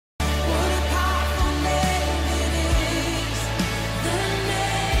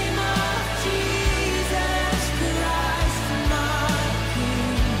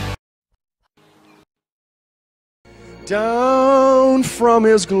down from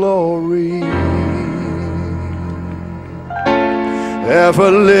his glory,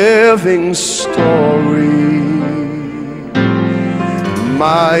 ever-living story.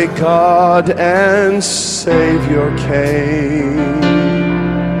 My God and Savior came,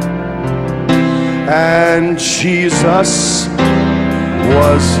 and Jesus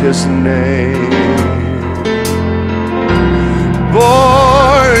was his name.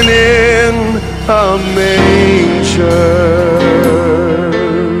 Born in a manger,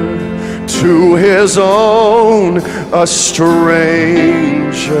 to his own a stranger,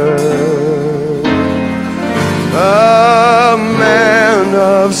 a man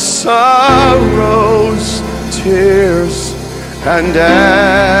of sorrows, tears, and agony.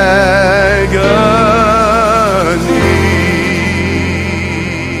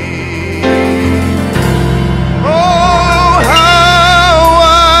 Oh, how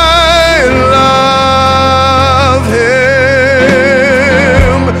I love him,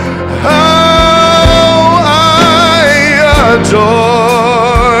 how I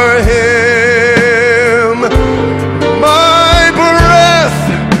adore him. My breath,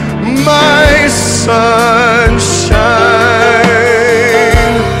 my sunshine,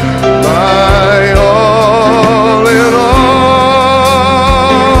 my all in all,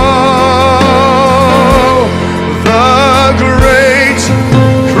 the great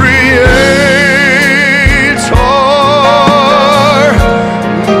Creator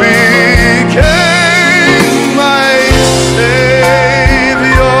became my Savior,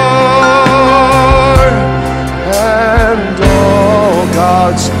 and all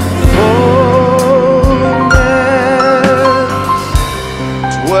God's fullness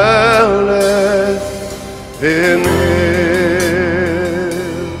dwelleth in him.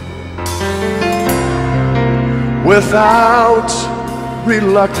 Without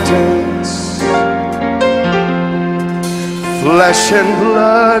reluctance, flesh and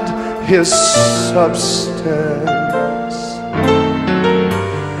blood his substance,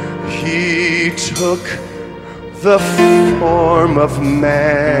 he took the form of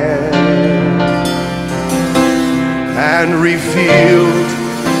man and revealed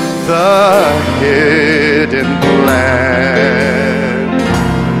the hidden plan.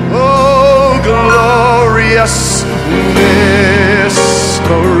 Oh, glorious mystery,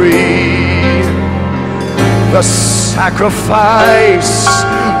 the sacrifice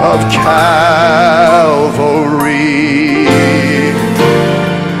of Calvary.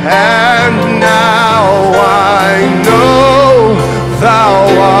 And now I know thou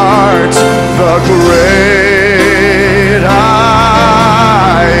art the great I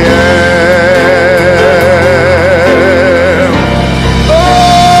am.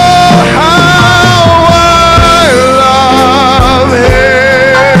 Oh, how I love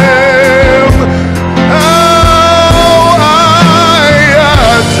him, how I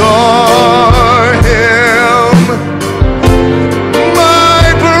adore him. My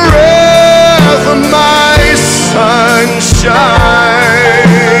breath, my sunshine,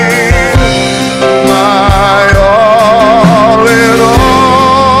 my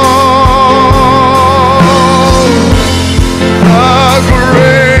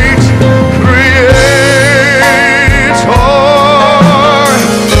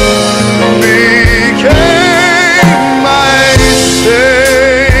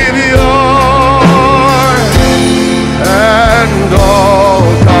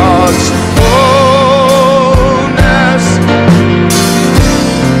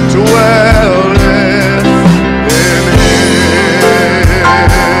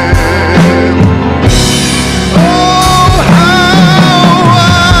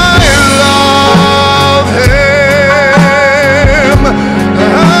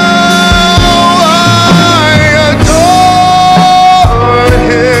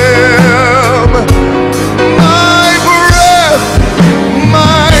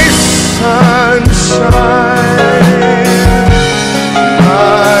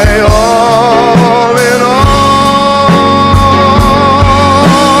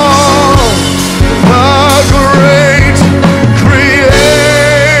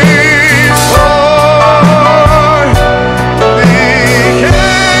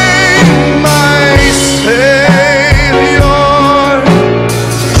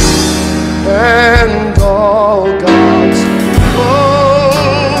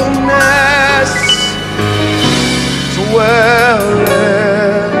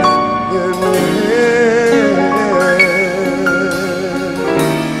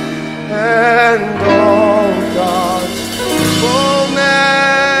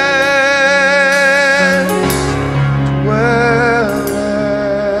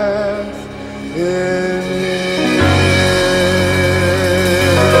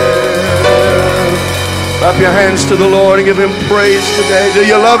your hands to the Lord and give him praise today. Do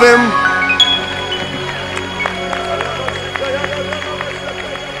you love him?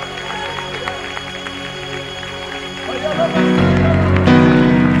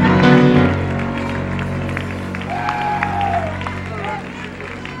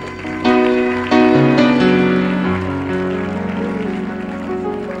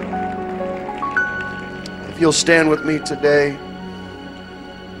 If you'll stand with me today,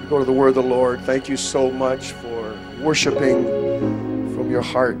 go to the word of the Lord. Thank you so much for worshiping from your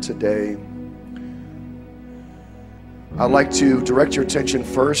heart today. I'd like to direct your attention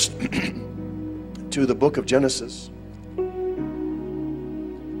first to the book of Genesis.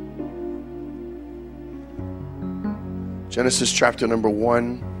 Genesis chapter number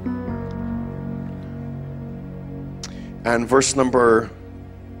 1 and verse number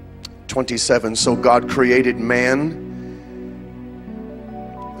 27. So God created man.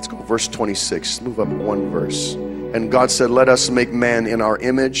 Let's go verse 26. Move up one verse. And God said, let us make man in our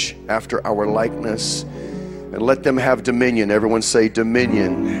image, after our likeness, and let them have dominion. Everyone say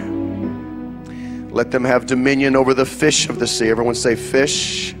dominion. Let them have dominion over the fish of the sea. Everyone say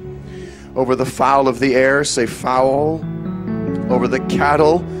fish. Over the fowl of the air. Say fowl. Over the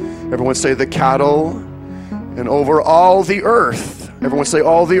cattle. Everyone say the cattle. And over all the earth. Everyone say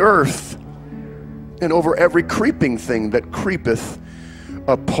all the earth. And over every creeping thing that creepeth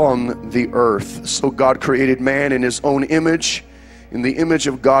upon the earth. So God created man in his own image. In the image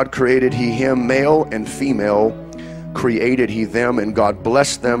of God created he him, male and female created he them. And God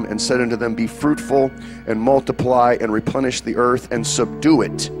blessed them and said unto them, be fruitful and multiply and replenish the earth and subdue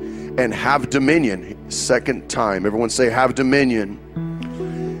it and have dominion. Second time. Everyone say have dominion.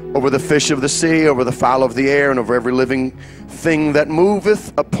 Over the fish of the sea, over the fowl of the air, and over every living thing that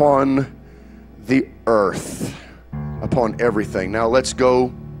moveth upon the earth. Upon everything. Now let's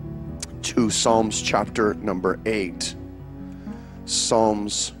go to Psalms chapter number 8.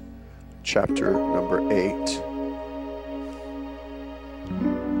 Psalms chapter number 8.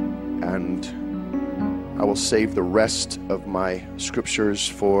 And I will save the rest of my scriptures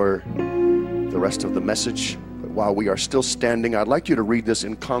for the rest of the message. But while we are still standing, I'd like you to read this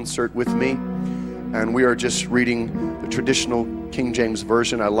in concert with me. And we are just reading the traditional King James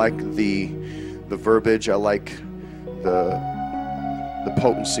Version. I like the verbiage. I like the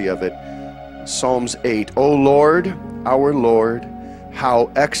potency of it. Psalms 8. O Lord, our Lord,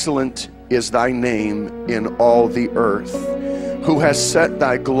 how excellent is thy name in all the earth, who has set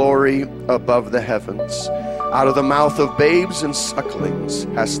thy glory above the heavens. Out of the mouth of babes and sucklings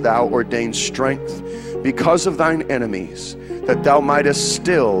hast thou ordained strength because of thine enemies, that thou mightest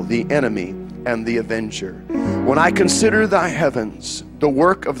still the enemy and the avenger. When I consider thy heavens, the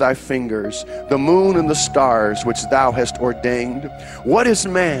work of thy fingers, the moon and the stars which thou hast ordained, what is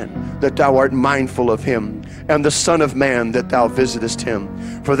man that thou art mindful of him, and the son of man that thou visitest him?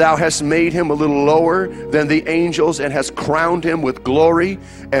 For thou hast made him a little lower than the angels, and hast crowned him with glory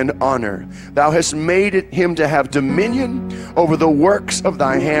and honor. Thou hast made him to have dominion over the works of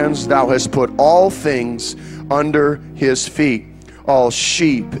thy hands. Thou hast put all things under his feet, all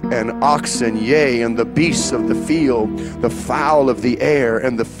sheep and oxen, yea, and the beasts of the field, the fowl of the air,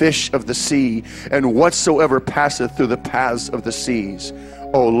 and the fish of the sea, and whatsoever passeth through the paths of the seas.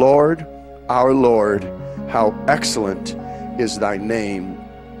 O Lord, our Lord, how excellent is thy name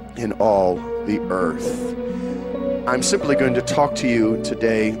in all the earth. I'm simply going to talk to you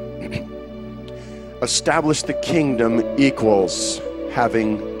today. Establish the kingdom equals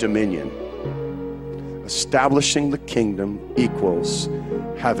having dominion. Establishing the kingdom equals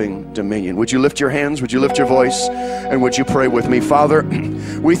having dominion. Would you lift your hands? Would you lift your voice? And would you pray with me? Father,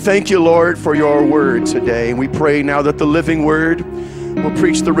 we thank you, Lord, for your word today. And we pray now that the living word will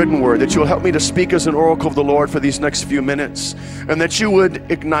preach the written word, that you'll help me to speak as an oracle of the Lord for these next few minutes, and that you would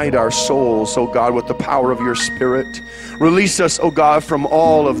ignite our souls, oh God, with the power of your Spirit. Release us, oh God, from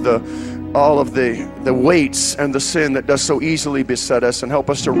all of the weights and the sin that does so easily beset us, and help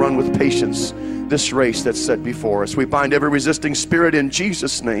us to run with patience this race that's set before us. We bind every resisting spirit in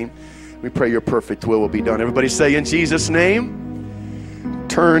Jesus' name. We pray your perfect will be done. Everybody say, in Jesus' name.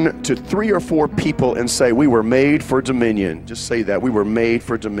 Turn to 3 or 4 people and say, we were made for dominion. Just say that. We were made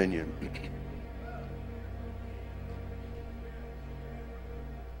for dominion.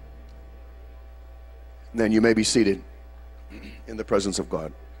 Then you may be seated in the presence of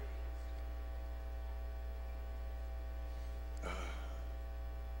God.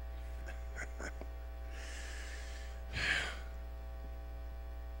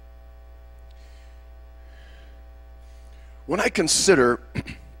 When I consider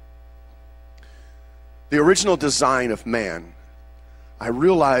the original design of man, I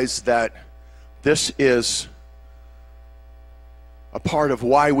realize that this is a part of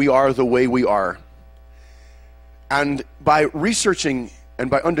why we are the way we are. And by researching and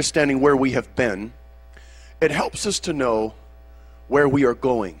by understanding where we have been, it helps us to know where we are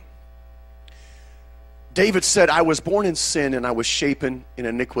going. David said, I was born in sin and I was shapen in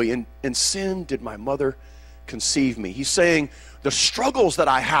iniquity. In sin did my mother conceive me. He's saying the struggles that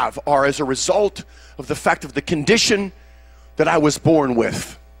I have are as a result of the fact of the condition that I was born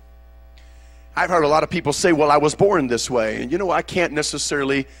with. I've heard a lot of people say, well, I was born this way. And you know, I can't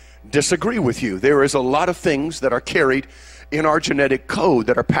necessarily disagree with you. There is a lot of things that are carried in our genetic code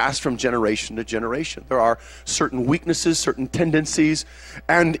that are passed from generation to generation. There are certain weaknesses, certain tendencies,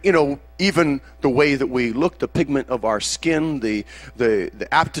 and you know, even the way that we look, the pigment of our skin, the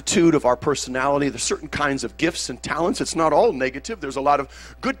aptitude of our personality, there's certain kinds of gifts and talents. It's not all negative. There's a lot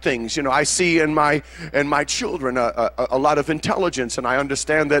of good things. You know, I see in my children a lot of intelligence, and I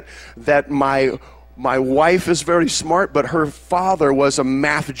understand that my wife is very smart, but her father was a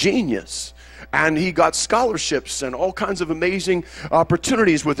math genius. And he got scholarships and all kinds of amazing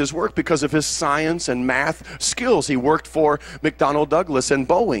opportunities with his work because of his science and math skills. He worked for McDonnell Douglas and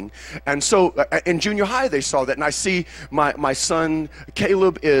Boeing. And so in junior high they saw that. And I see my son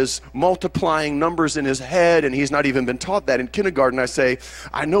Caleb is multiplying numbers in his head, and he's not even been taught that in kindergarten. I say,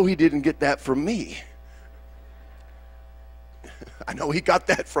 I know he didn't get that from me. I know he got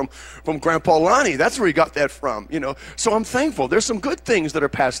that from Grandpa Lonnie. That's where he got that from, you know. So I'm thankful. There's some good things that are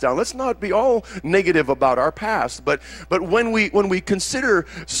passed down. Let's not be all negative about our past. But when we consider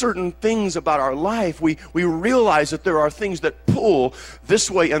certain things about our life, we realize that there are things that pull this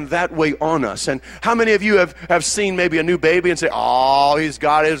way and that way on us. And how many of you have seen maybe a new baby and say, oh, he's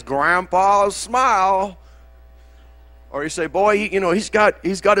got his grandpa's smile? Or you say, boy, he's got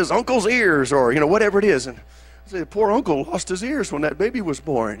his uncle's ears, or, you know, whatever it is. And the poor uncle lost his ears when that baby was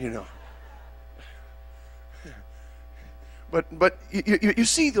born, you know. But you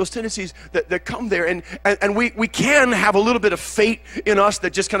see those tendencies that come there, and we can have a little bit of fate in us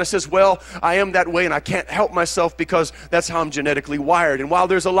that just kind of says, well, I am that way and I can't help myself because that's how I'm genetically wired. And while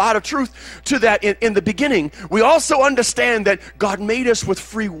there's a lot of truth to that in the beginning, we also understand that God made us with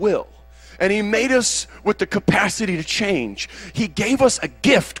free will. And he made us with the capacity to change. He gave us a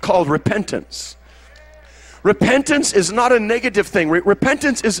gift called repentance. Repentance is not a negative thing.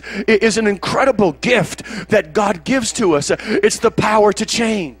 Repentance is an incredible gift that God gives to us. It's the power to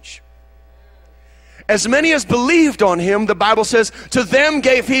change. As many as believed on him, the Bible says, to them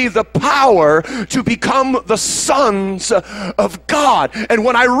gave he the power to become the sons of God. And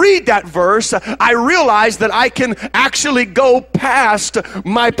when I read that verse, I realize that I can actually go past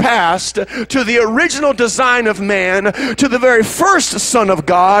my past to the original design of man, to the very first Son of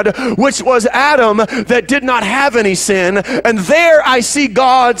God, which was Adam, that did not have any sin. And there I see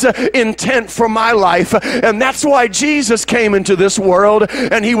God's intent for my life. And that's why Jesus came into this world,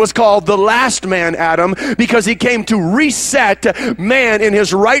 and he was called the last man, Adam, because he came to reset man in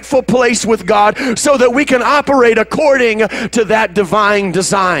his rightful place with God so that we can operate according to that divine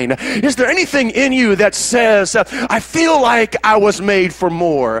design. Is there anything in you that says, I feel like I was made for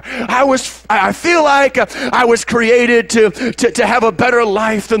more? I feel like I was created to have a better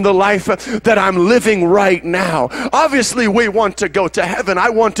life than the life that I'm living right now. Obviously, we want to go to heaven.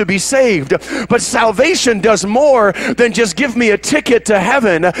 I want to be saved. But salvation does more than just give me a ticket to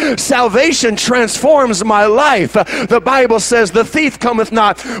heaven. Salvation transforms my life. The Bible says the thief cometh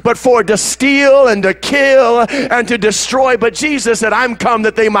not but for to steal and to kill and to destroy. But Jesus said, I'm come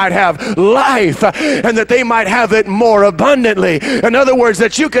that they might have life and that they might have it more abundantly. In other words,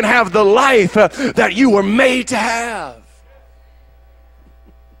 that you can have the life that you were made to have.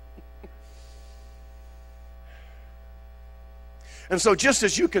 And so just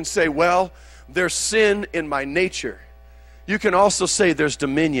as you can say, well, there's sin in my nature, you can also say there's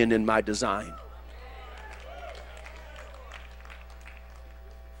dominion in my design.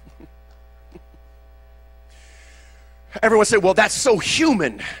 Everyone say, well, that's so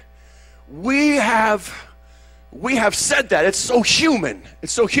human. We have said that. It's so human.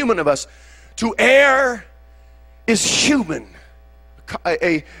 It's so human of us. To err is human.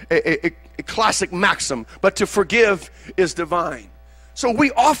 A classic maxim. But to forgive is divine. So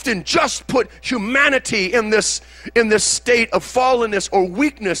we often just put humanity in this state of fallenness or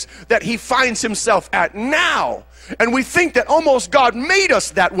weakness that he finds himself at now. And we think that almost God made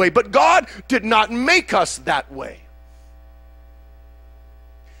us that way. But God did not make us that way.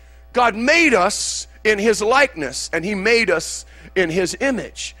 God made us in his likeness, and he made us in his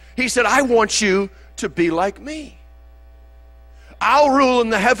image. He said, I want you to be like me. I'll rule in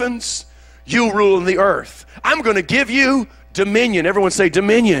the heavens, you rule in the earth. I'm going to give you dominion. Everyone say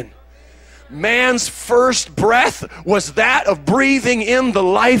dominion. Man's first breath was that of breathing in the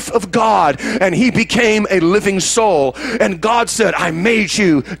life of God, and he became a living soul. And God said, I made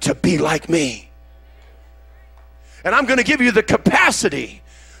you to be like me. And I'm going to give you the capacity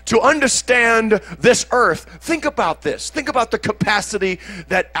to understand this earth. Think about this. Think about the capacity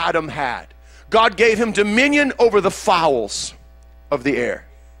that Adam had. God gave him dominion over the fowls of the air,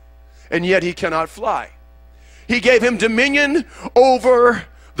 and yet he cannot fly. He gave him dominion over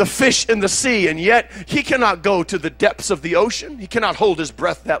the fish in the sea, and yet he cannot go to the depths of the ocean. He cannot hold his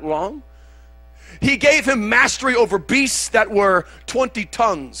breath that long. He gave him mastery over beasts that were 20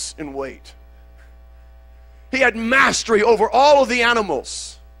 tons in weight. He had mastery over all of the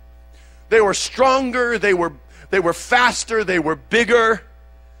animals. They were stronger, they were faster, they were bigger,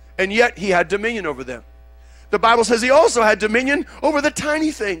 and yet he had dominion over them. The Bible says he also had dominion over the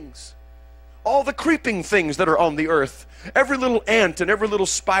tiny things, all the creeping things that are on the earth. Every little ant and every little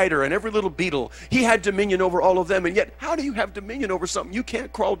spider and every little beetle, he had dominion over all of them. And yet, how do you have dominion over something you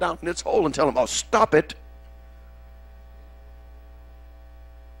can't crawl down in its hole and tell them, oh, stop it?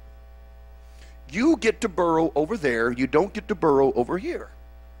 You get to burrow over there, you don't get to burrow over here.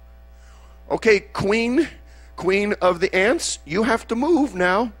 Okay, queen of the ants, you have to move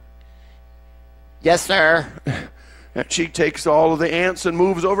now. Yes, sir. And she takes all of the ants and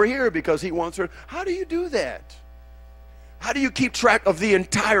moves over here because he wants her. How do you do that? How do you keep track of the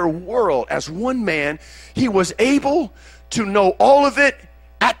entire world as one man? He was able to know all of it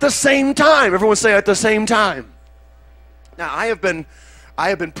at the same time. Everyone say at the same time. Now, I have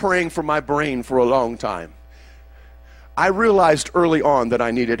been praying for my brain for a long time. I realized early on that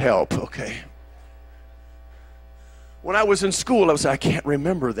I needed help, okay? When I was in school, I was like, I can't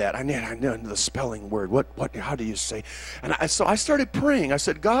remember that. I know the spelling word. How do you say? And so I started praying. I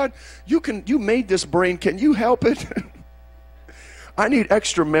said, God, you made this brain. Can you help it? I need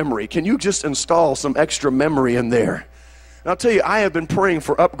extra memory. Can you just install some extra memory in there? And I'll tell you, I have been praying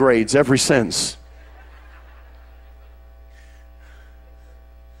for upgrades ever since.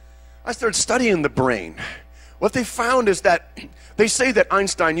 I started studying the brain. What they found is that they say that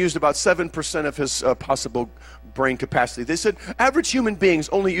Einstein used about 7% of his possible brain capacity. They said average human beings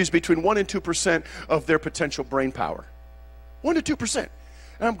only use between 1 and 2% of their potential brain power. 1 to 2%. And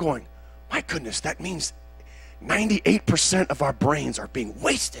I'm going, my goodness, that means 98% of our brains are being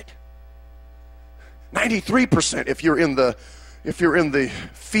wasted. 93% if you're in the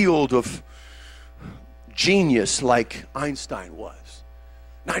field of genius like Einstein was.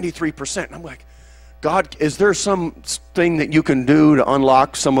 93%. And I'm like, God, is there something that you can do to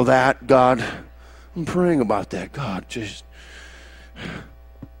unlock some of that? God, I'm praying about that. God, just I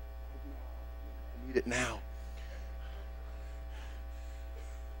need it now.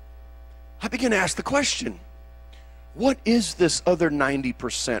 I begin to ask the question, what is this other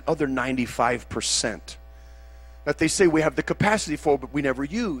 90%, other 95% that they say we have the capacity for but we never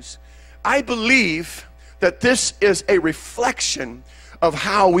use? I believe that this is a reflection of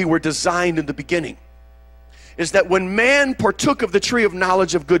how we were designed in the beginning. Is that when man partook of the tree of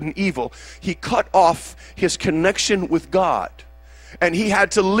knowledge of good and evil, he cut off his connection with God. And he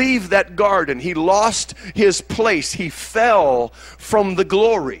had to leave that garden. He lost his place. He fell from the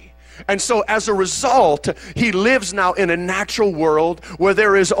glory. And so as a result, he lives now in a natural world where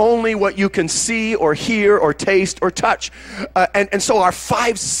there is only what you can see or hear or taste or touch. And so our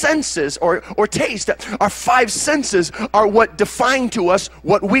five senses or taste, our five senses are what define to us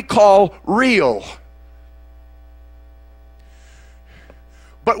what we call real.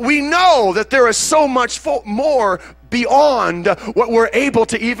 But we know that there is so much more beyond what we're able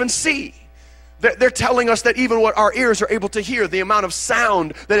to even see. They're telling us that even what our ears are able to hear, the amount of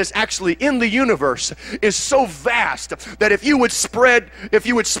sound that is actually in the universe is so vast that if you would spread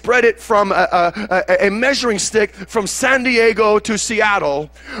it from a measuring stick from San Diego to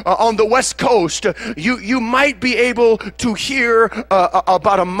Seattle on the West Coast, you might be able to hear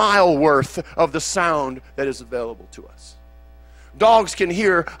about a mile worth of the sound that is available to us. Dogs can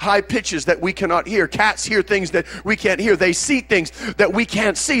hear high pitches that we cannot hear. Cats hear things that we can't hear. They see things that we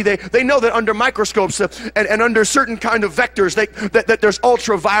can't see. They know that under microscopes and under certain kind of vectors that there's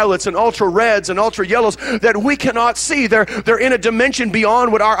ultraviolets and ultra reds and ultra yellows that we cannot see. They're in a dimension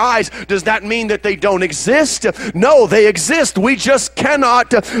beyond what our eyes. Does that mean that they don't exist? No, they exist. We just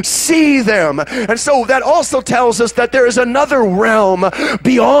cannot see them. And so that also tells us that there is another realm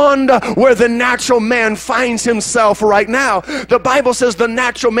beyond where the natural man finds himself right now. The Bible says the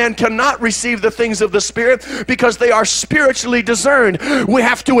natural man cannot receive the things of the Spirit because they are spiritually discerned. We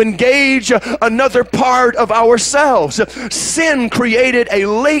have to engage another part of ourselves. Sin created a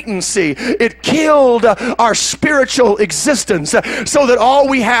latency. It killed our spiritual existence so that all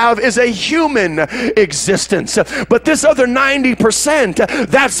we have is a human existence. But this other 90%,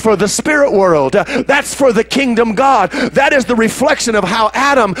 that's for the spirit world. That's for the kingdom God. That is the reflection of how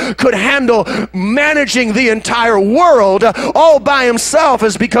Adam could handle managing the entire world all by himself,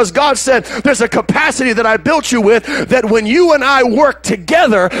 is because God said there's a capacity that I built you with, that when you and I work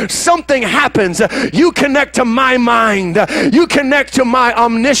together, something happens. You connect to my mind, you connect to my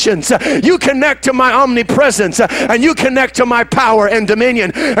omniscience, you connect to my omnipresence, and you connect to my power and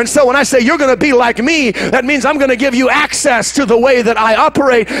dominion. And so when I say you're going to be like me, that means I'm going to give you access to the way that I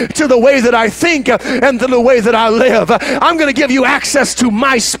operate, to the way that I think, and to the way that I live. I'm going to give you access to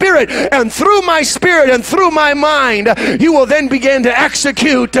my spirit, and through my spirit and through my mind, you will then begin to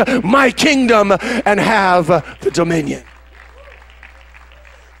execute my kingdom and have the dominion.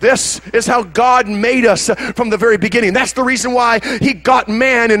 This is how God made us from the very beginning. That's the reason why he got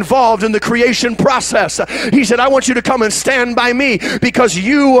man involved in the creation process. He said, I want you to come and stand by me because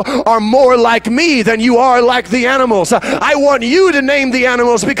you are more like me than you are like the animals. I want you to name the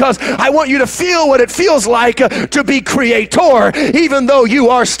animals because I want you to feel what it feels like to be creator, even though you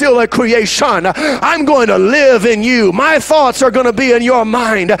are still a creation. I'm going to live in you. My thoughts are going to be in your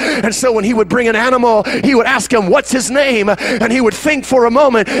mind. And so when he would bring an animal, he would ask him, what's his name? And he would think for a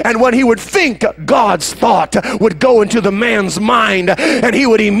moment. And when he would think, God's thought would go into the man's mind, and he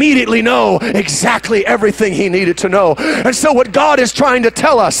would immediately know exactly everything he needed to know. And so what God is trying to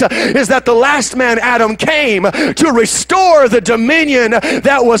tell us is that the last man, Adam, came to restore the dominion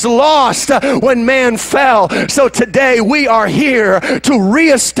that was lost when man fell. So today we are here to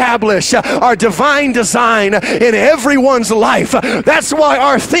reestablish our divine design in everyone's life. That's why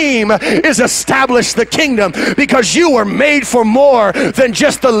our theme is establish the kingdom, because you were made for more than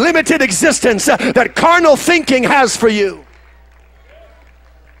just the limited existence that carnal thinking has for you.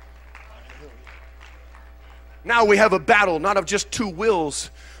 Now we have a battle not of just two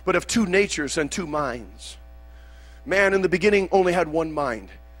wills, but of two natures and two minds. Man in the beginning only had one mind.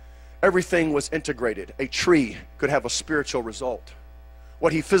 Everything was integrated. A tree could have a spiritual result.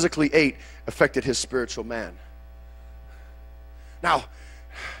 What he physically ate affected his spiritual man. Now,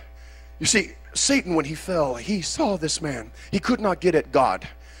 you see, Satan, when he fell, he saw this man. He could not get at God.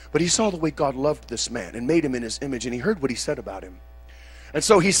 But he saw the way God loved this man and made him in his image, and he heard what he said about him. And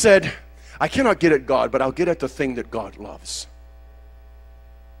so he said, I cannot get at God, but I'll get at the thing that God loves.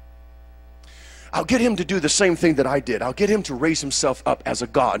 I'll get him to do the same thing that I did. I'll get him to raise himself up as a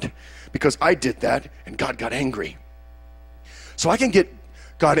God, because I did that and God got angry. So I can get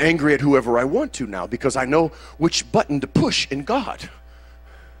God angry at whoever I want to now, because I know which button to push in God.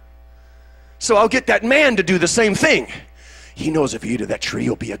 So I'll get that man to do the same thing. He knows if he eat of that tree,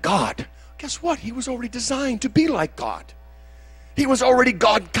 he'll be a God. Guess what? He was already designed to be like God. He was already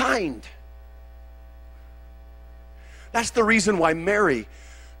God-kind. That's the reason why Mary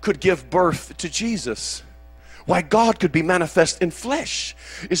could give birth to Jesus. Why God could be manifest in flesh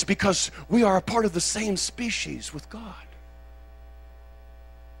is because we are a part of the same species with God.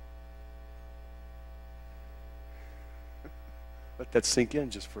 Let that sink in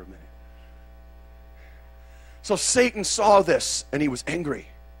just for a minute. So Satan saw this and he was angry.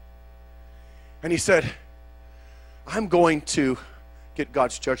 And he said, I'm going to get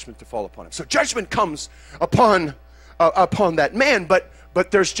God's judgment to fall upon him. So judgment comes upon that man,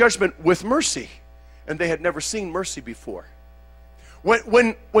 but there's judgment with mercy. And they had never seen mercy before.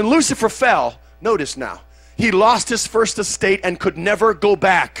 When Lucifer fell, notice now, he lost his first estate and could never go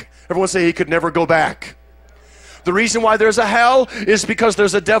back. Everyone say he could never go back. The reason why there's a hell is because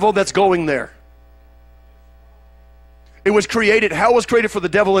there's a devil that's going there. It was created, hell was created for the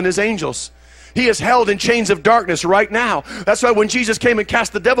devil and his angels. He is held in chains of darkness right now. That's why when Jesus came and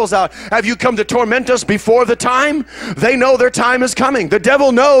cast the devils out, have you come to torment us before the time? They know their time is coming. The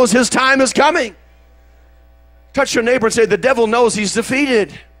devil knows his time is coming. Touch your neighbor and say, the devil knows he's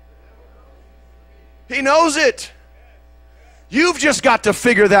defeated. He knows it. You've just got to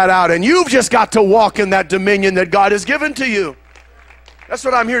figure that out, and you've just got to walk in that dominion that God has given to you. That's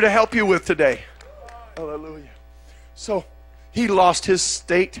what I'm here to help you with today. Hallelujah. So he lost his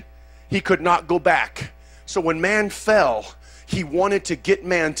state. He could not go back. So when man fell, he wanted to get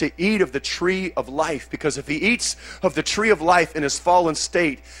man to eat of the tree of life, because if he eats of the tree of life in his fallen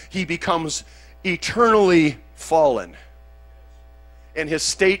state, he becomes eternally fallen, and his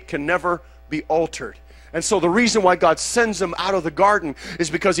state can never be altered. And so the reason why God sends him out of the garden is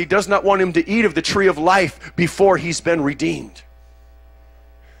because he does not want him to eat of the tree of life before he's been redeemed.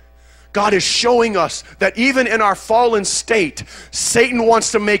 God is showing us that even in our fallen state, Satan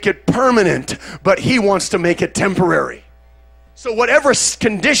wants to make it permanent, but he wants to make it temporary. So whatever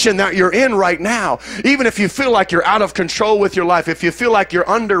condition that you're in right now, even if you feel like you're out of control with your life, if you feel like you're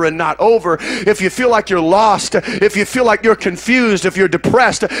under and not over, if you feel like you're lost, if you feel like you're confused, if you're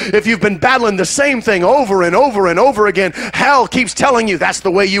depressed, if you've been battling the same thing over and over and over again, hell keeps telling you that's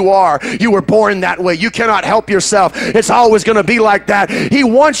the way you are. You were born that way. You cannot help yourself. It's always going to be like that. He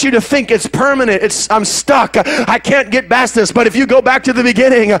wants you to think it's permanent. I'm stuck. I can't get past this. But if you go back to the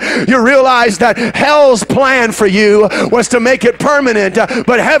beginning, you realize that hell's plan for you was to make it permanent,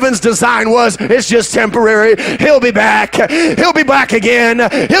 but heaven's design was it's just temporary. He'll be back. He'll be back again.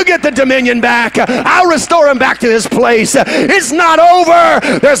 He'll get the dominion back. I'll restore him back to his place. It's not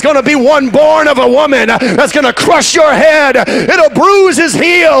over. There's going to be one born of a woman that's going to crush your head. It'll bruise his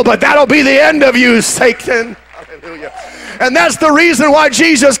heel, but that'll be the end of you, Satan. Hallelujah. And that's the reason why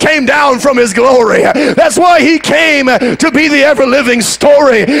Jesus came down from his glory. That's why he came to be the ever-living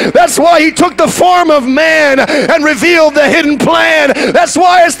story. That's why he took the form of man and revealed the hidden plan. That's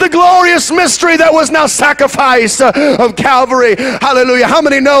why it's the glorious mystery that was now sacrifice of Calvary. Hallelujah. How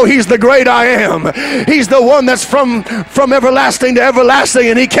many know he's the great I am? He's the one that's from everlasting to everlasting,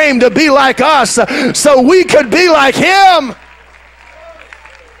 and he came to be like us so we could be like him.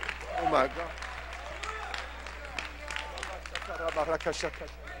 Oh my God.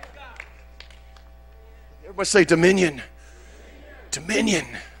 Everybody say dominion. Dominion.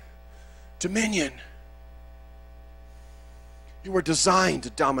 Dominion. You were designed to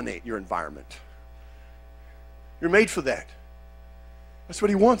dominate your environment. You're made for that. That's what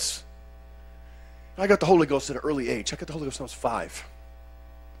he wants. I got the Holy Ghost at an early age. I got the Holy Ghost when I was 5.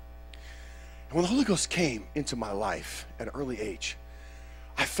 And when the Holy Ghost came into my life at an early age,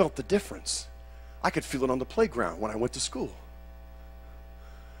 I felt the difference. I could feel it on the playground when I went to school.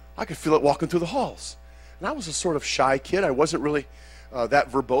 I could feel it walking through the halls. And I was a sort of shy kid. I wasn't really that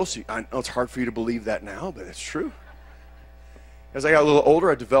verbose. I know it's hard for you to believe that now, but it's true. As I got a little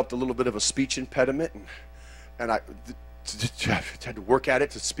older, I developed a little bit of a speech impediment, and I had to work at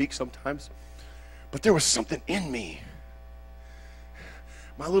it to speak sometimes. But there was something in me.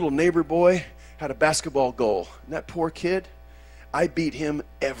 My little neighbor boy had a basketball goal, and that poor kid, I beat him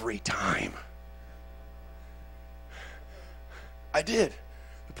every time. I did.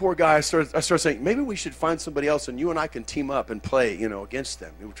 The poor guy, I started saying, maybe we should find somebody else and you and I can team up and play, against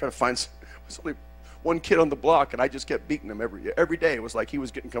them. We were trying to find, there's only one kid on the block, and I just kept beating him every day. It was like he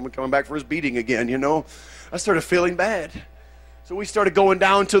was coming back for his beating again, I started feeling bad. So we started going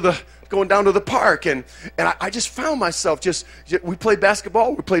down to the park, and I just found myself we played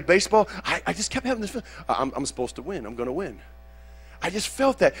basketball, we played baseball. I just kept having this feeling, I'm supposed to win, I'm going to win. I just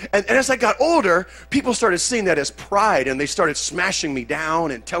felt that. And as I got older, people started seeing that as pride, and they started smashing me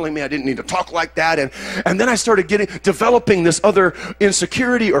down and telling me I didn't need to talk like that. And then I started developing this other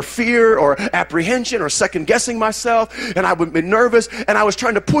insecurity or fear or apprehension or second-guessing myself, and I would be nervous, and I was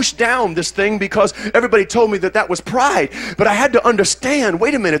trying to push down this thing because everybody told me that was pride. But I had to understand,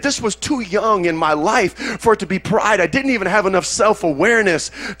 wait a minute, this was too young in my life for it to be pride. I didn't even have enough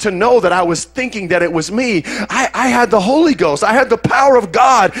self-awareness to know that I was thinking that it was me. I had the Holy Ghost. I had the power of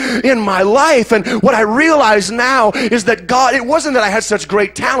God in my life, and what I realize now is that God, it wasn't that I had such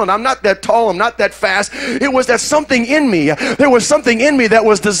great talent. I'm not that tall, I'm not that fast. It was that something in me, there was something in me that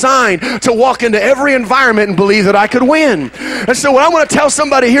was designed to walk into every environment and believe that I could win. And so what I want to tell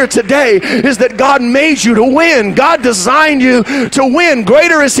somebody here today is that God made you to win. God designed you to win.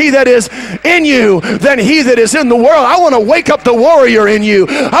 Greater is he that is in you than he that is in the world. I want to wake up the warrior in you.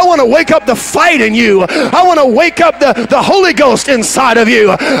 I want to wake up the fight in you. I want to wake up the Holy Ghost inside of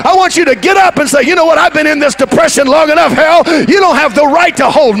you. I want you to get up and say, you know what, I've been in this depression long enough. Hell, you don't have the right to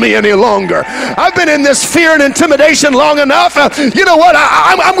hold me any longer. I've been in this fear and intimidation long enough. You know what,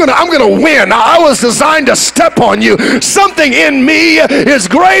 I'm gonna win. I was designed to step on you. Something in me is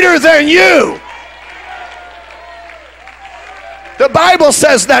greater than you. The Bible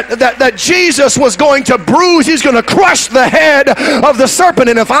says that Jesus was going to bruise, he's going to crush the head of the serpent.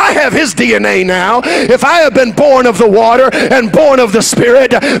 And if I have his DNA now, if I have been born of the water and born of the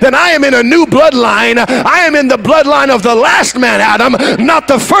Spirit, then I am in a new bloodline. I am in the bloodline of the last man Adam, not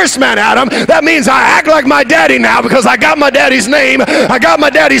the first man Adam. That means I act like my daddy now because I got my daddy's name, I got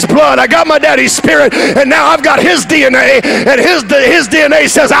my daddy's blood, I got my daddy's spirit, and now I've got his DNA, and his DNA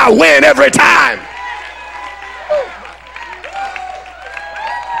says I win every time.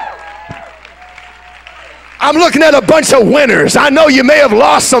 I'm looking at a bunch of winners. I know you may have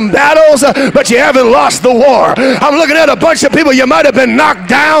lost some battles, but you haven't lost the war. I'm looking at a bunch of people, you might have been knocked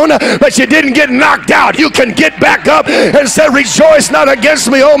down, but you didn't get knocked out. You can get back up and say, rejoice not against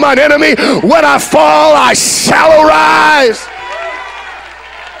me, O mine enemy. When I fall, I shall arise.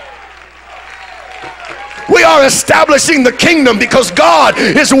 We are establishing the kingdom because God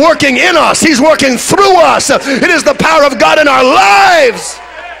is working in us. He's working through us. It is the power of God in our lives.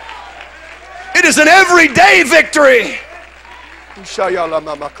 It is an everyday victory.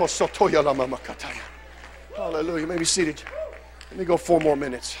 Hallelujah. You may be seated. Let me go 4 more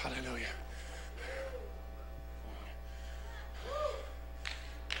minutes. Hallelujah.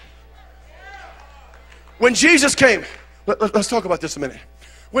 When Jesus came, let's talk about this a minute.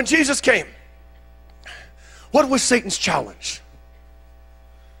 When Jesus came, what was Satan's challenge?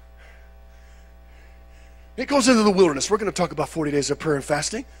 He goes into the wilderness. We're going to talk about 40 days of prayer and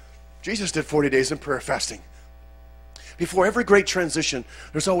fasting. Jesus did 40 days in prayer and fasting. Before every great transition,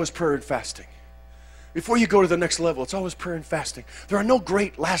 there's always prayer and fasting. Before you go to the next level, it's always prayer and fasting. There are no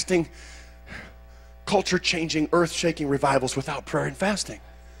great, lasting, culture-changing, earth-shaking revivals without prayer and fasting.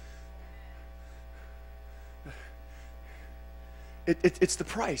 It's the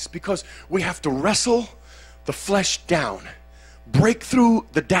price, because we have to wrestle the flesh down, break through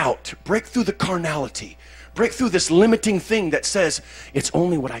the doubt, break through the carnality, break through this limiting thing that says it's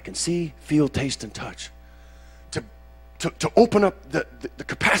only what I can see, feel, taste, and touch. To open up the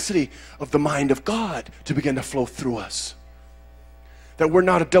capacity of the mind of God to begin to flow through us. That we're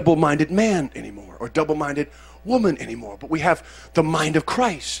not a double-minded man anymore or double-minded woman anymore, but we have the mind of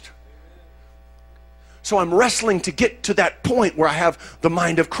Christ. So I'm wrestling to get to that point where I have the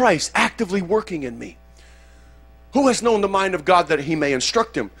mind of Christ actively working in me. Who has known the mind of God that he may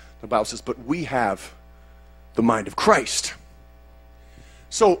instruct him? The Bible says, but we have the mind of Christ.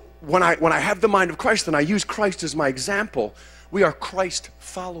 So when I have the mind of Christ and I use Christ as my example, we are Christ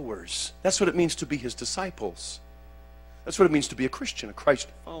followers. That's what it means to be his disciples. That's what it means to be a Christian, a Christ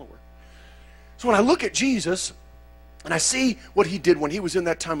follower. So when I look at Jesus and I see what he did when he was in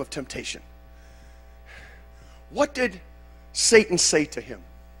that time of temptation, what did Satan say to him?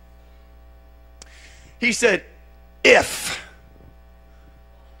 He said, if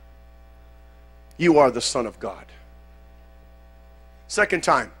you are the Son of God. Second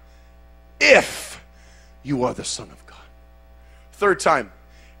time, if you are the Son of God. Third time,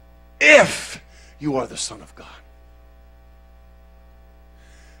 if you are the Son of God.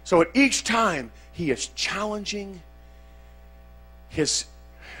 So at each time, he is challenging his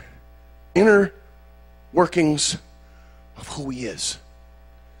inner workings of who he is.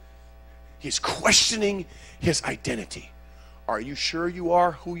 He's questioning his identity. Are you sure you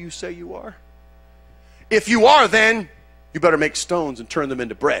are who you say you are? If you are, then you better make stones and turn them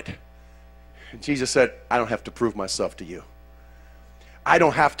into bread. And Jesus said, I don't have to prove myself to you. I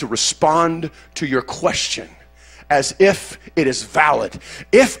don't have to respond to your question as if it is valid.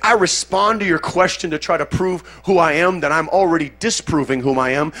 If I respond to your question to try to prove who I am, then I'm already disproving who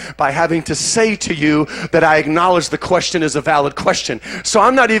I am by having to say to you that I acknowledge the question is a valid question. So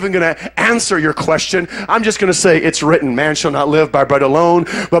I'm not even going to answer your question. I'm just going to say it's written, man shall not live by bread alone,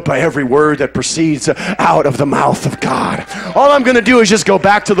 but by every word that proceeds out of the mouth of God. All I'm going to do is just go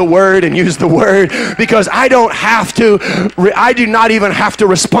back to the word and use the word, because I don't have to, I do not even have to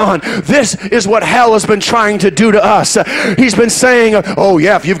respond. This is what hell has been trying to do to us. He's been saying, oh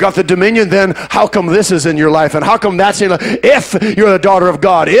yeah, if you've got the dominion, then how come this is in your life? And how come that's in your life? If you're the daughter of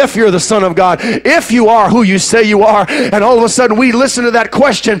God, if you're the son of God, if you are who you say you are, and all of a sudden we listen to that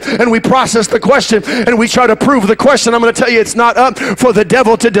question and we process the question and we try to prove the question. I'm going to tell you, it's not up for the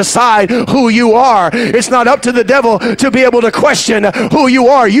devil to decide who you are. It's not up to the devil to be able to question who you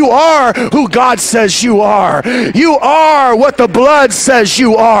are. You are who God says you are. You are what the blood says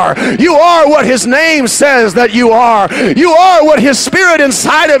you are. You are what his name says that you are. You are what his spirit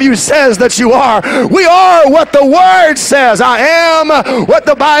inside of you says that you are. We are what the word says. I am what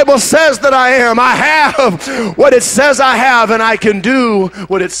the Bible says that I am. I have what it says I have, and I can do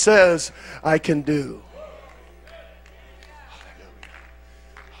what it says I can do.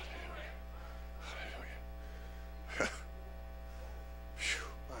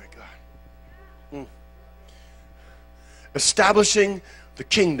 Establishing the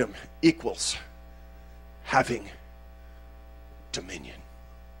kingdom equals having dominion.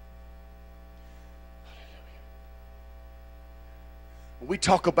 When we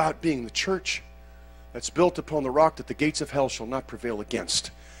talk about being the church that's built upon the rock that the gates of hell shall not prevail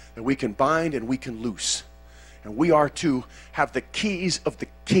against, that we can bind and we can loose, and we are to have the keys of the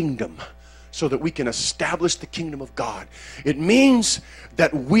kingdom so that we can establish the kingdom of God. It means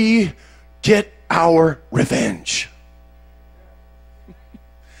that we get our revenge.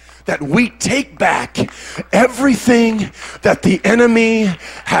 That we take back everything that the enemy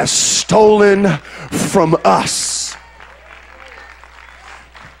has stolen from us.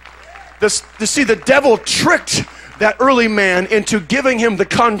 See, the devil tricked that early man into giving him the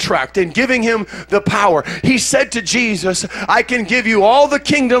contract and giving him the power. He said to Jesus, I can give you all the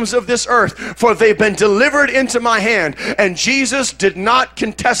kingdoms of this earth, for they've been delivered into my hand. And Jesus did not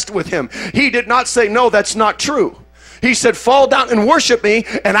contest with him. He did not say, no, that's not true. He said, fall down and worship me,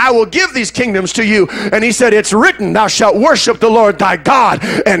 and I will give these kingdoms to you. And he said, it's written, thou shalt worship the Lord thy God,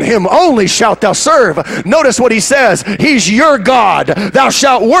 and him only shalt thou serve. Notice what he says. He's your God. Thou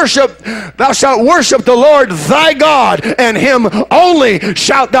shalt worship the Lord thy God, and him only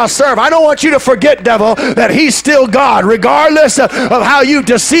shalt thou serve. I don't want you to forget, devil, that he's still God, regardless of how you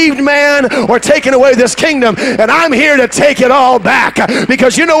deceived man or taken away this kingdom. And I'm here to take it all back,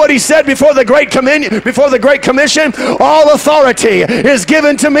 because you know what he said before the Great Commission? All authority is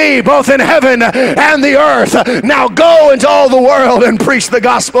given to me, both in heaven and the earth. Now go into all the world and preach the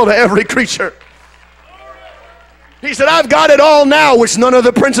gospel to every creature. He said, I've got it all now, which none of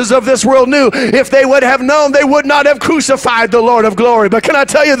the princes of this world knew. If they would have known, they would not have crucified the Lord of glory. But can I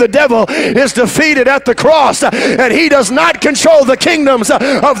tell you, the devil is defeated at the cross, and he does not control the kingdoms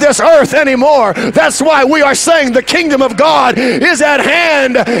of this earth anymore. That's why we are saying the kingdom of God is at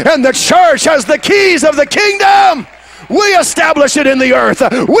hand, and the church has the keys of the kingdom. We establish it in the earth.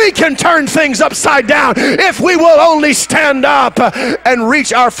 We can turn things upside down if we will only stand up and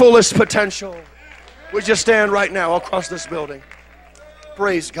reach our fullest potential. Would you stand right now across this building?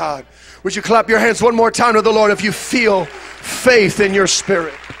 Praise God. Would you clap your hands one more time to the Lord if you feel faith in your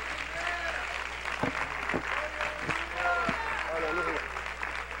spirit?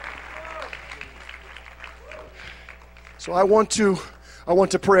 So I want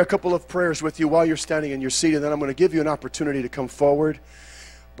to pray a couple of prayers with you while you're standing in your seat, and then I'm going to give you an opportunity to come forward.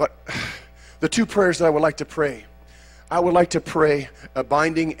 But the two prayers that I would like to pray, I would like to pray a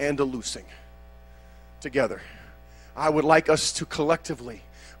binding and a loosing together. I would like us to collectively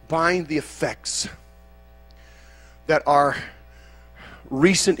bind the effects that our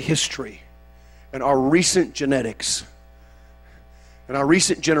recent history and our recent genetics and our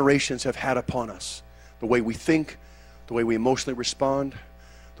recent generations have had upon us. The way we think, the way we emotionally respond,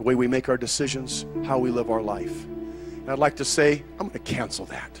 the way we make our decisions, how we live our life. And I'd like to say, I'm going to cancel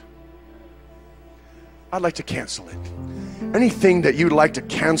that. I'd like to cancel it. Anything that you'd like to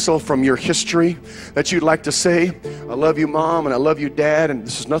cancel from your history, that you'd like to say, I love you, Mom, and I love you, Dad, and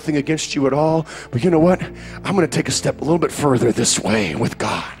this is nothing against you at all, but you know what? I'm going to take a step a little bit further this way with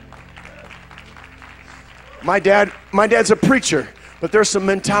God. My dad's a preacher. But there's some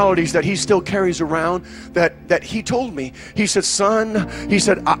mentalities that he still carries around that he told me. He said, son, he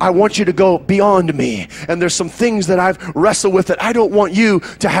said, I want you to go beyond me. And there's some things that I've wrestled with that I don't want you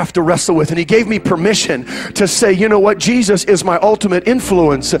to have to wrestle with. And he gave me permission to say, you know what? Jesus is my ultimate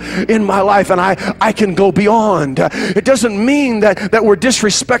influence in my life, and I can go beyond. It doesn't mean that we're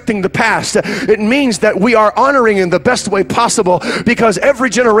disrespecting the past. It means that we are honoring in the best way possible, because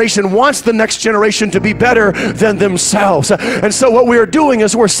every generation wants the next generation to be better than themselves. And so what we are doing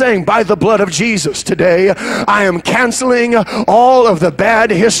is we're saying, by the blood of Jesus today, I am canceling all of the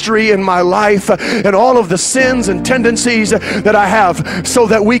bad history in my life and all of the sins and tendencies that I have, so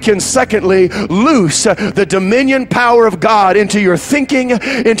that we can secondly loose the dominion power of God into your thinking,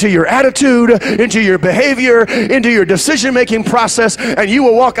 into your attitude, into your behavior, into your decision-making process, and you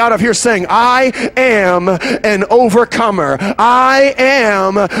will walk out of here saying, I am an overcomer. I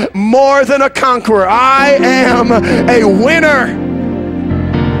am more than a conqueror. I am a winner.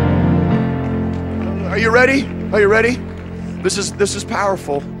 Are you ready? Are you ready? This is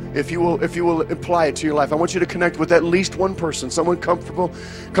powerful. If you will apply it to your life, I want you to connect with at least one person, someone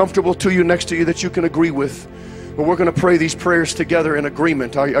comfortable to you, next to you, that you can agree with. But we're going to pray these prayers together in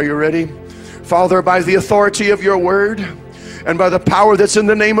agreement. Are you ready? Father, by the authority of your word and by the power that's in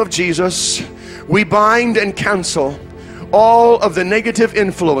the name of Jesus, we bind and cancel all of the negative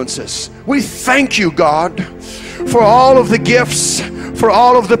influences. We thank you, God, for all of the gifts, for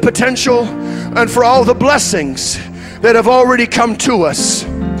all of the potential, and for all the blessings that have already come to us.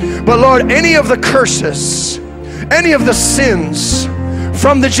 But Lord, any of the curses, any of the sins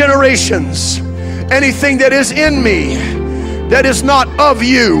from the generations, anything that is in me that is not of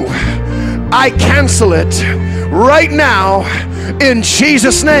you, I cancel it right now in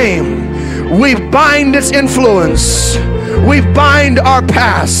Jesus' name. We bind its influence. We bind our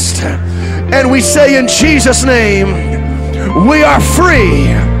past. And we say in Jesus' name, we are free.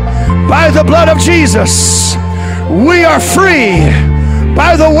 By the blood of Jesus, we are free.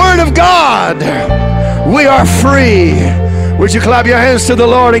 By the word of God, we are free. Would you clap your hands to the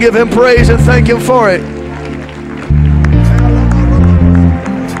Lord and give him praise and thank him for it?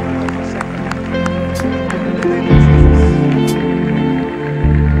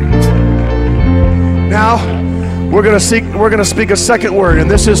 Now, we're going to speak a second word, and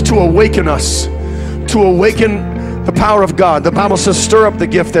this is to awaken us, to awaken the power of God. The Bible says, stir up the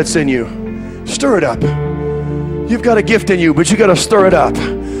gift that's in you. Stir it up. You've got a gift in you, but you got to stir it up.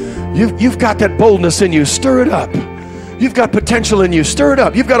 You've got that boldness in you. Stir it up. You've got potential in you. Stir it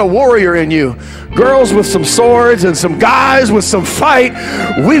up. You've got a warrior in you. Girls with some swords and some guys with some fight.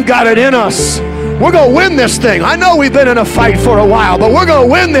 We've got it in us. We're going to win this thing. I know we've been in a fight for a while, but we're going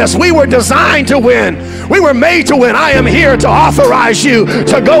to win this. We were designed to win. We were made to win. I am here to authorize you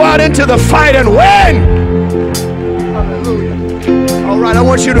to go out into the fight and win. Hallelujah. All right, I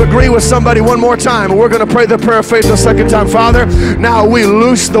want you to agree with somebody one more time. We're going to pray the prayer of faith the second time. Father, now we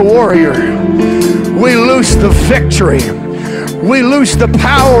loose the warrior. We loose the victory. We loose the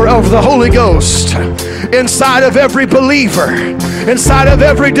power of the Holy Ghost inside of every believer, inside of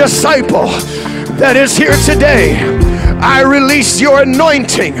every disciple that is here today. I release your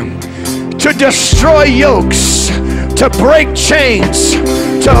anointing to destroy yokes, to break chains,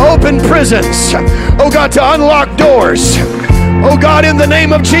 to open prisons, oh God, to unlock doors. Oh God, in the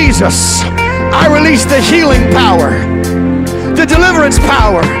name of Jesus, I release the healing power, the deliverance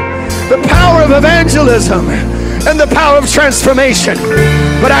power, the power of evangelism, and the power of transformation.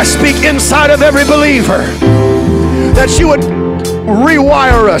 But I speak inside of every believer that you would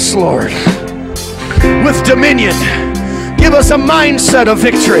rewire us, Lord, with dominion. Give us a mindset of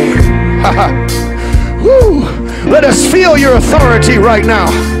victory. Woo. Let us feel your authority right now.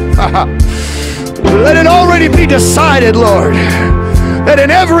 Let it already be decided, Lord, that in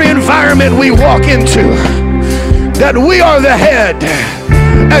every environment we walk into, that we are the head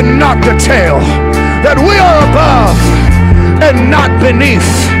and not the tail, that we are above and not beneath,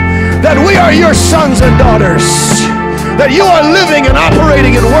 that we are your sons and daughters, that you are living and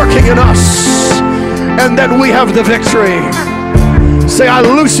operating and working in us, and that we have the victory. Say, I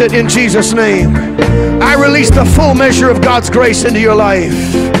loose it in Jesus' name. I release the full measure of God's grace into your life.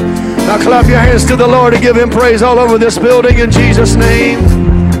 Now clap your hands to the Lord and give him praise all over this building in Jesus' name.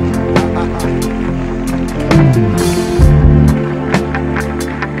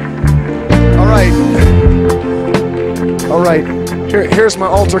 All right. Here's my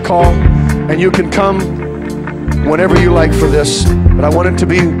altar call, and you can come whenever you like for this, but I want it to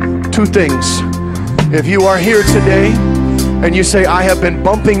be two things. If you are here today and you say, I have been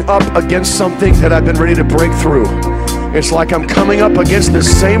bumping up against something that I've been ready to break through. It's like I'm coming up against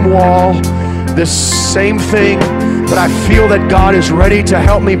this same wall, this same thing, but I feel that God is ready to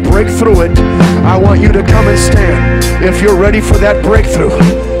help me break through it. I want you to come and stand. If you're ready for that breakthrough,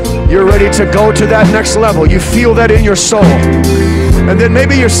 you're ready to go to that next level. You feel that in your soul. And then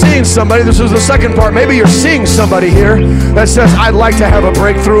maybe you're seeing somebody, this is the second part, maybe you're seeing somebody here that says, I'd like to have a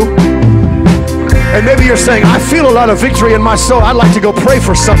breakthrough. And maybe you're saying, I feel a lot of victory in my soul. I'd like to go pray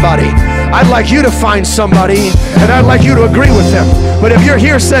for somebody. I'd like you to find somebody, and I'd like you to agree with them. But if you're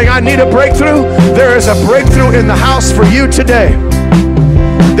here saying, I need a breakthrough, there is a breakthrough in the house for you today.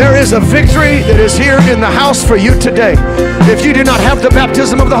 There is a victory that is here in the house for you today. If you do not have the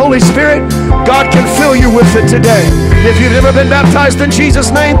baptism of the Holy Spirit, God can fill you with it today. If you've never been baptized in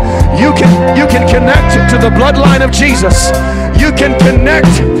Jesus' name, you can connect to the bloodline of Jesus. You can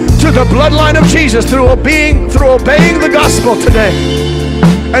connect to the bloodline of Jesus through obeying the gospel today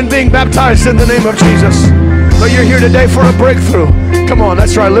and being baptized in the name of Jesus. But you're here today for a breakthrough. Come on,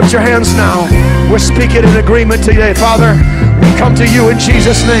 that's right. Lift your hands now. We're speaking in agreement today. Father, we come to you in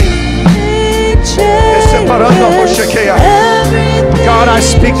Jesus' name. God, I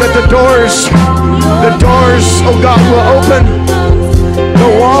speak that the doors, oh God, will open. The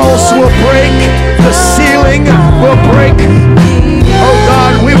walls will break. The ceiling will break. Oh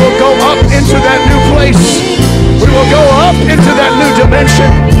God, we will go up into that new place. We will go up into that new dimension.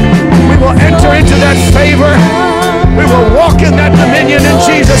 We will enter into that favor. We will walk in that dominion in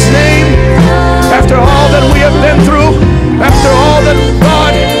Jesus' name. After all that we have been through, after all that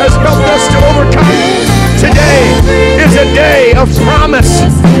God has helped us to overcome, today is a day of promise.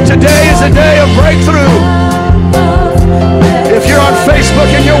 Today is a day of breakthrough. If you're on Facebook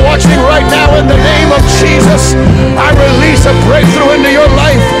and you're watching right now, in the name of Jesus, I release a breakthrough into your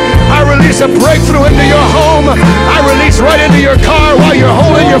life. I release a breakthrough into your home. I release right into your car while you're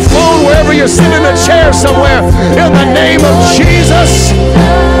holding your phone, wherever you're sitting in a chair somewhere. In the name of Jesus,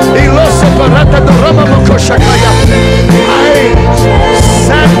 I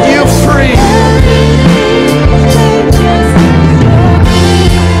set you free.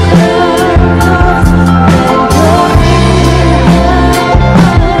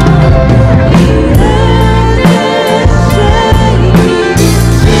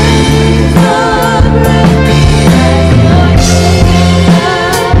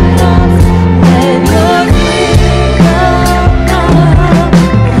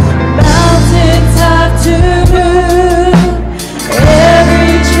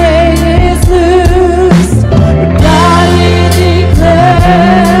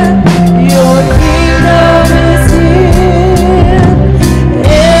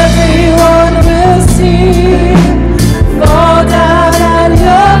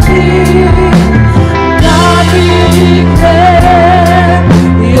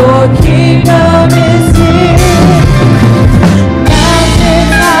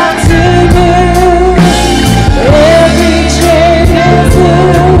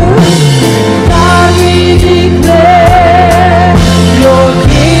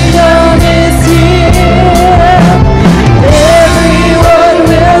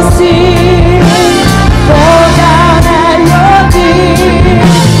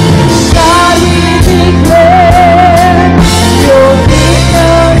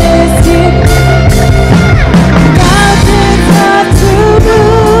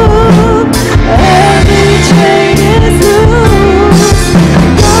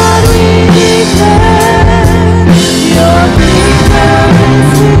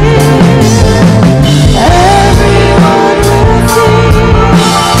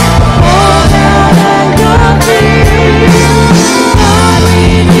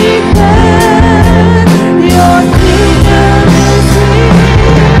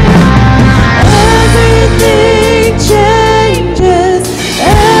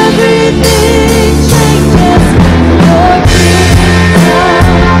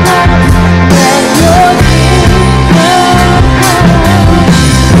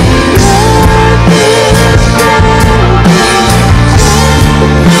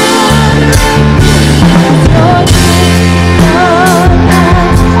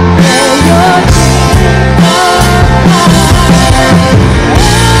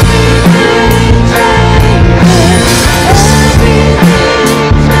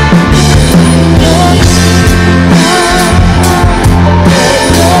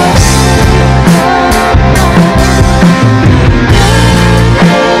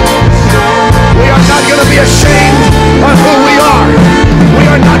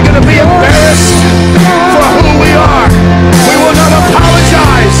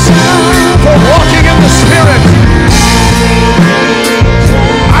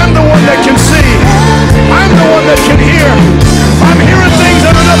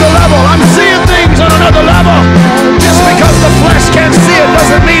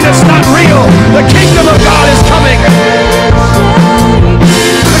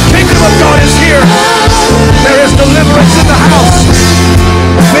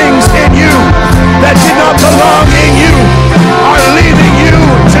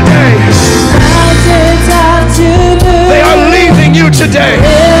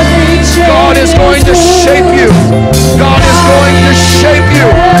 God is going to shape you. God is going to shape you.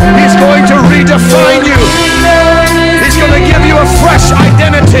 He's going to redefine you. He's going to give you a fresh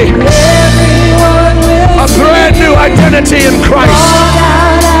identity, a brand new identity in Christ.